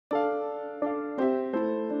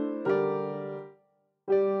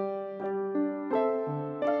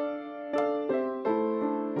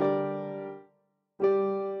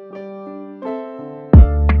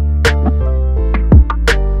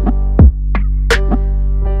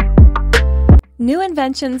New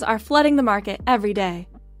inventions are flooding the market every day,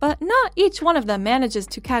 but not each one of them manages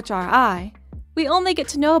to catch our eye. We only get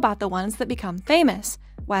to know about the ones that become famous,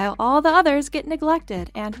 while all the others get neglected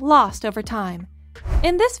and lost over time.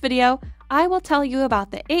 In this video, I will tell you about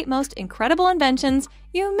the 8 most incredible inventions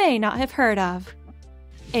you may not have heard of.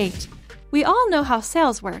 8. We all know how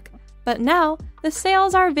sails work, but now the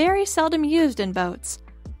sails are very seldom used in boats.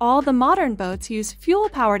 All the modern boats use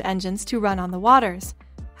fuel-powered engines to run on the waters.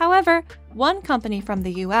 However, one company from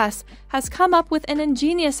the US has come up with an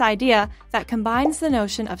ingenious idea that combines the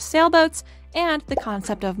notion of sailboats and the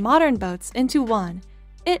concept of modern boats into one.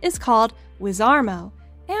 It is called Wizarmo,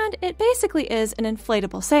 and it basically is an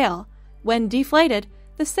inflatable sail. When deflated,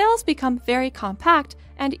 the sails become very compact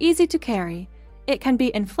and easy to carry. It can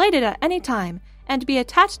be inflated at any time and be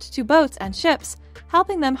attached to boats and ships,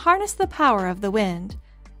 helping them harness the power of the wind.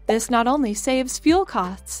 This not only saves fuel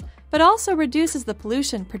costs, but also reduces the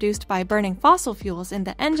pollution produced by burning fossil fuels in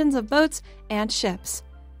the engines of boats and ships.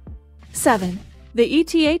 7. The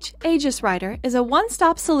Eth Aegis rider is a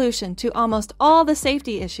one-stop solution to almost all the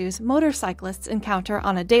safety issues motorcyclists encounter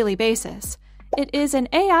on a daily basis. It is an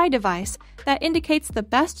AI device that indicates the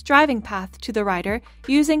best driving path to the rider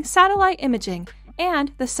using satellite imaging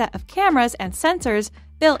and the set of cameras and sensors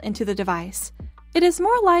built into the device. It is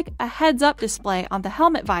more like a heads-up display on the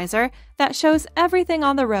helmet visor that shows everything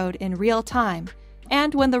on the road in real time.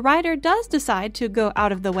 And when the rider does decide to go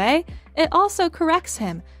out of the way, it also corrects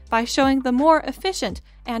him by showing the more efficient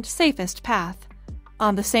and safest path.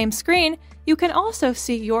 On the same screen, you can also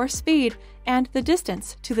see your speed and the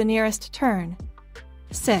distance to the nearest turn.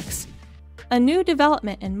 6. A new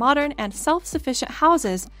development in modern and self-sufficient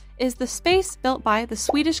houses is the space built by the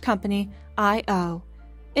Swedish company IO.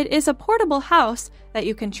 It is a portable house that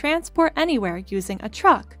you can transport anywhere using a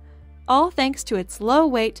truck, all thanks to its low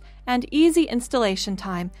weight and easy installation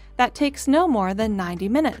time that takes no more than 90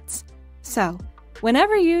 minutes. So,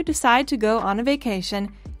 whenever you decide to go on a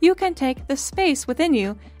vacation, you can take the space within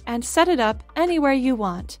you and set it up anywhere you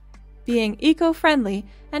want. Being eco-friendly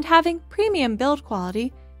and having premium build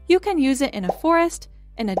quality, you can use it in a forest,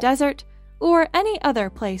 in a desert, or any other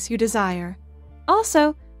place you desire.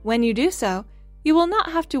 Also, when you do so, you will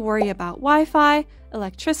not have to worry about Wi-Fi,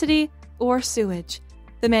 electricity, or sewage.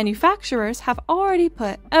 The manufacturers have already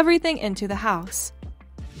put everything into the house.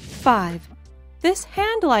 5. This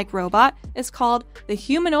hand-like robot is called the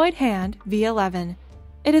Humanoid Hand V11.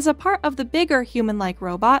 It is a part of the bigger human-like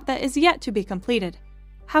robot that is yet to be completed.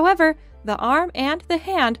 However, the arm and the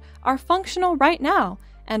hand are functional right now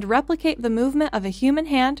and replicate the movement of a human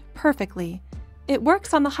hand perfectly. It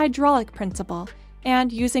works on the hydraulic principle,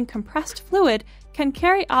 and using compressed fluid can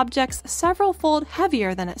carry objects several-fold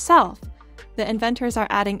heavier than itself. The inventors are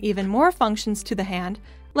adding even more functions to the hand,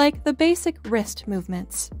 like the basic wrist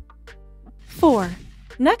movements. 4.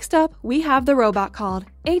 Next up, we have the robot called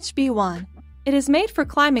HB1. It is made for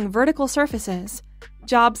climbing vertical surfaces.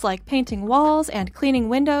 Jobs like painting walls and cleaning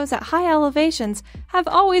windows at high elevations have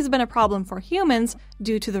always been a problem for humans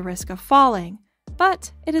due to the risk of falling.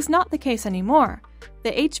 But it is not the case anymore.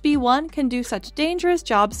 The HB1 can do such dangerous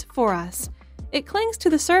jobs for us. It clings to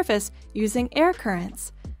the surface using air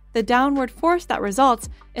currents. The downward force that results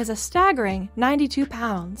is a staggering 92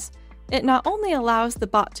 pounds. It not only allows the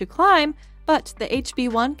bot to climb, but the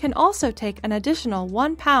HB1 can also take an additional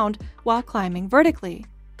 1 pound while climbing vertically.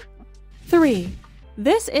 3.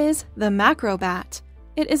 This is the MacroBat.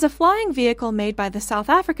 It is a flying vehicle made by the South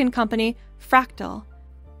African company Fractal.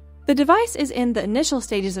 The device is in the initial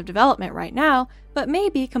stages of development right now, but may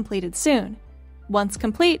be completed soon. Once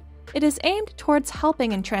complete, it is aimed towards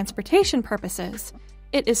helping in transportation purposes.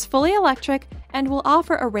 It is fully electric and will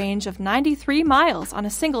offer a range of 93 miles on a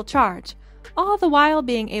single charge, all the while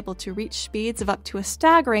being able to reach speeds of up to a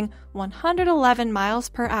staggering 111 miles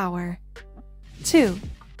per hour. 2.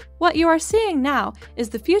 What you are seeing now is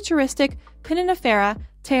the futuristic Pininfarina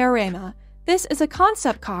Terama. This is a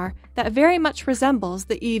concept car that very much resembles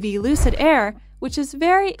the EV Lucid Air, which is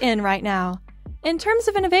very in right now. In terms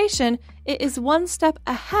of innovation, it is one step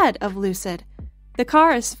ahead of Lucid. The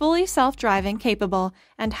car is fully self-driving capable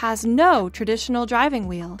and has no traditional driving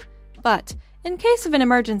wheel. But in case of an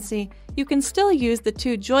emergency, you can still use the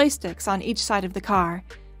 2 joysticks on each side of the car.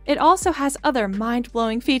 It also has other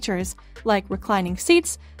mind-blowing features, like reclining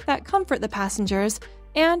seats that comfort the passengers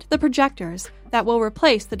and the projectors that will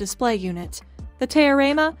replace the display unit. The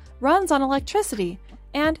Terama runs on electricity,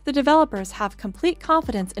 and the developers have complete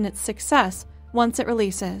confidence in its success once it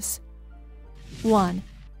releases. 1.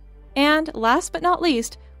 And last but not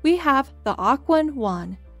least, we have the Aquan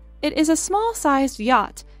 1. It is a small-sized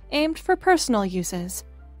yacht aimed for personal uses.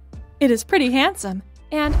 It is pretty handsome.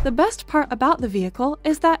 And the best part about the vehicle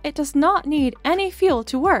is that it does not need any fuel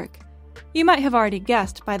to work. You might have already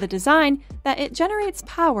guessed by the design that it generates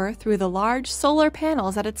power through the large solar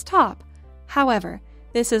panels at its top. However,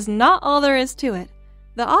 this is not all there is to it.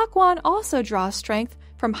 The Aquan also draws strength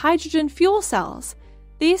from hydrogen fuel cells.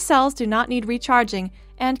 These cells do not need recharging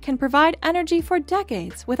and can provide energy for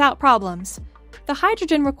decades without problems. The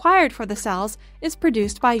hydrogen required for the cells is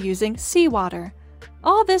produced by using seawater.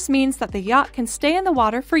 All this means that the yacht can stay in the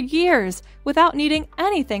water for years without needing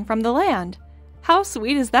anything from the land. How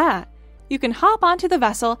sweet is that? You can hop onto the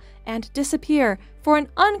vessel and disappear for an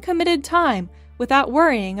uncommitted time without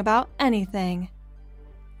worrying about anything.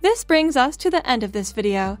 This brings us to the end of this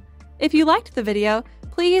video. If you liked the video,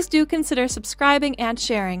 please do consider subscribing and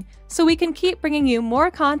sharing so we can keep bringing you more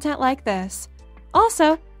content like this.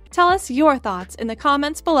 Also, tell us your thoughts in the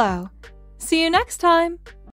comments below. See you next time!